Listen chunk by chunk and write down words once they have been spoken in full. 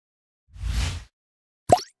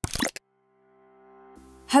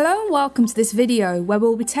Hello and welcome to this video where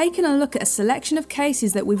we'll be taking a look at a selection of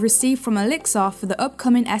cases that we've received from Olixar for the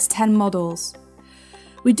upcoming S10 models.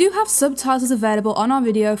 We do have subtitles available on our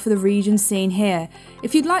video for the region seen here.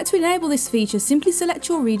 If you'd like to enable this feature, simply select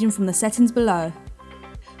your region from the settings below.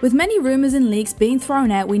 With many rumours and leaks being thrown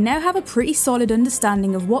out, we now have a pretty solid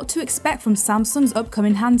understanding of what to expect from Samsung's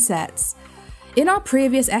upcoming handsets. In our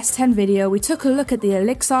previous S10 video, we took a look at the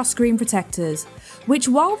Olixar screen protectors, which,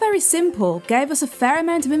 while very simple, gave us a fair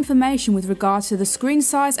amount of information with regards to the screen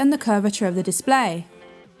size and the curvature of the display.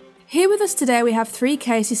 Here with us today we have 3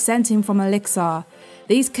 cases sent in from Olixar.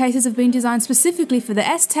 These cases have been designed specifically for the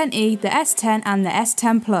S10e, the S10 and the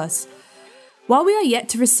S10 Plus. While we are yet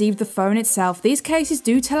to receive the phone itself, these cases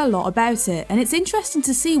do tell a lot about it, and it's interesting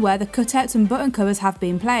to see where the cutouts and button covers have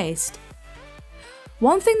been placed.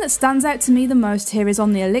 One thing that stands out to me the most here is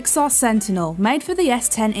on the Olixar Sentinel, made for the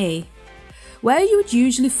S10e. Where you would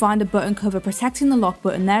usually find a button cover protecting the lock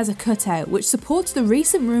button, there's a cutout, which supports the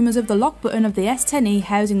recent rumours of the lock button of the S10e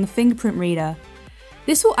housing the fingerprint reader.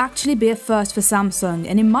 This will actually be a first for Samsung,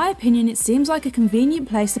 and in my opinion it seems like a convenient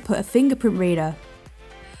place to put a fingerprint reader.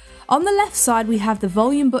 On the left side we have the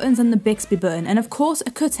volume buttons and the Bixby button, and of course a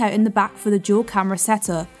cutout in the back for the dual camera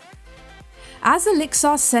setup. As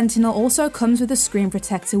Olixar's Sentinel also comes with a screen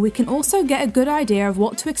protector, we can also get a good idea of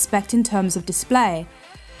what to expect in terms of display.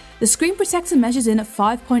 The screen protector measures in at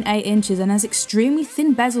 5.8 inches and has extremely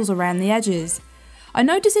thin bezels around the edges. I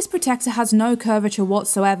notice this protector has no curvature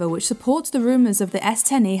whatsoever, which supports the rumours of the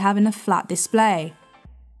S10e having a flat display.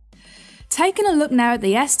 Taking a look now at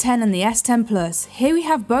the S10 and the S10 Plus, here we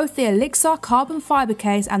have both the Olixar carbon fibre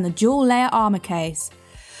case and the dual layer armour case.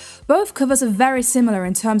 Both covers are very similar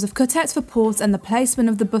in terms of cutouts for ports and the placement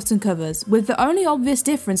of the button covers, with the only obvious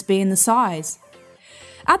difference being the size.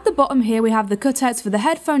 At the bottom here we have the cutouts for the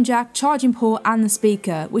headphone jack, charging port and the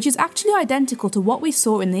speaker, which is actually identical to what we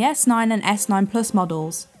saw in the S9 and S9 Plus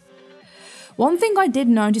models. One thing I did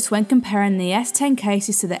notice when comparing the S10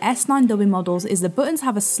 cases to the S9W models is the buttons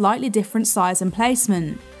have a slightly different size and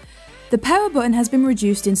placement. The power button has been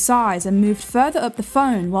reduced in size and moved further up the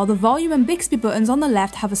phone, while the volume and Bixby buttons on the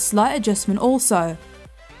left have a slight adjustment also.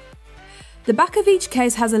 The back of each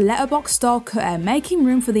case has a letterbox style cutout, making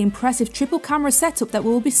room for the impressive triple camera setup that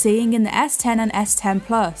we'll be seeing in the S10 and S10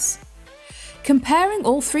 Plus. Comparing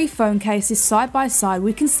all 3 phone cases side by side,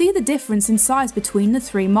 we can see the difference in size between the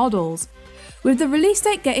 3 models. With the release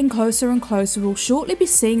date getting closer and closer, we'll shortly be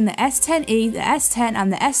seeing the S10e, the S10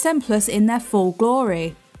 and the S10 Plus in their full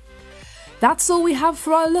glory. That's all we have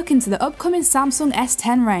for our look into the upcoming Samsung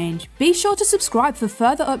S10 range. Be sure to subscribe for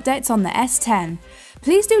further updates on the S10.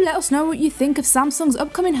 Please do let us know what you think of Samsung's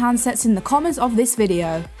upcoming handsets in the comments of this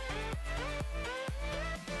video.